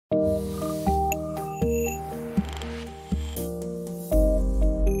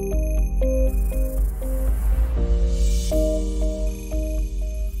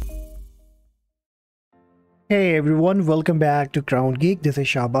Hey everyone, welcome back to Geek. This is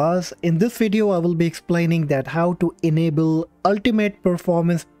Shahbaz. In this video, I will be explaining that how to enable Ultimate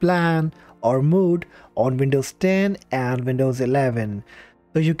Performance Plan or mode on Windows 10 and Windows 11.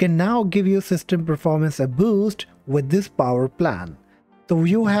 So you can now give your system performance a boost with this power plan. So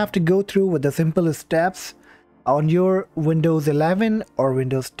you have to go through with the simple steps. On your Windows 11 or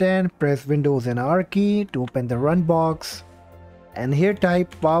Windows 10, press Windows and R key to open the run box. And here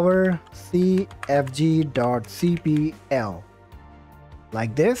type powercfg.cpl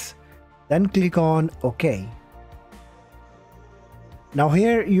like this, then click on OK. Now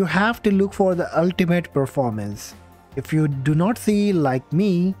here you have to look for the ultimate performance. If you do not see, like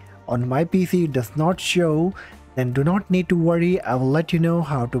me, on my PC it does not show, then do not need to worry, I will let you know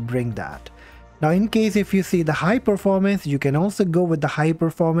how to bring that. Now in case if you see the high performance, you can also go with the high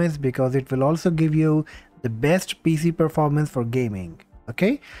performance because it will also give you the best PC performance for gaming.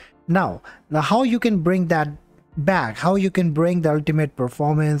 Okay, now how you can bring that back, how you can bring the ultimate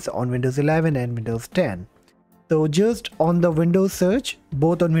performance on Windows 11 and Windows 10. So just on the Windows search,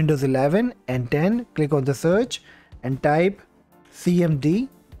 both on Windows 11 and 10, click on the search and type CMD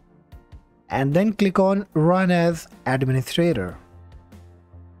and then click on run as administrator.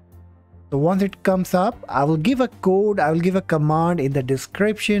 So once it comes up, I will give a code, I will give a command in the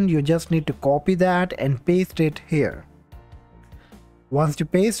description. You just need to copy that and paste it here. Once you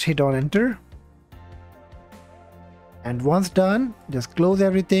paste, hit on enter. And once done, just close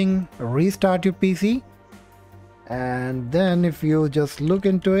everything, restart your PC. And then if you just look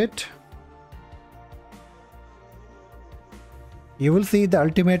into it, you will see the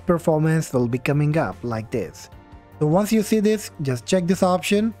ultimate performance will be coming up like this. So once you see this, just check this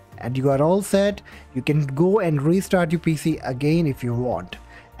option. And you are all set. You can go and restart your PC again if you want,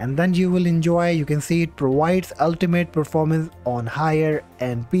 and then you will enjoy. You can see it provides ultimate performance on higher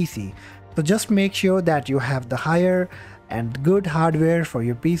end PC. So just make sure that you have the higher and good hardware for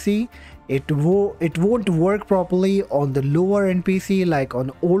your PC. It won't work properly on the lower end PC, like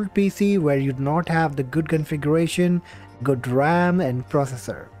on old PC where you do not have the good configuration, good RAM and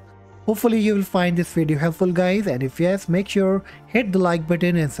processor. Hopefully you will find this video helpful, guys, and if yes, make sure hit the like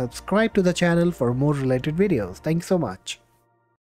button and subscribe to the channel for more related videos. Thanks so much.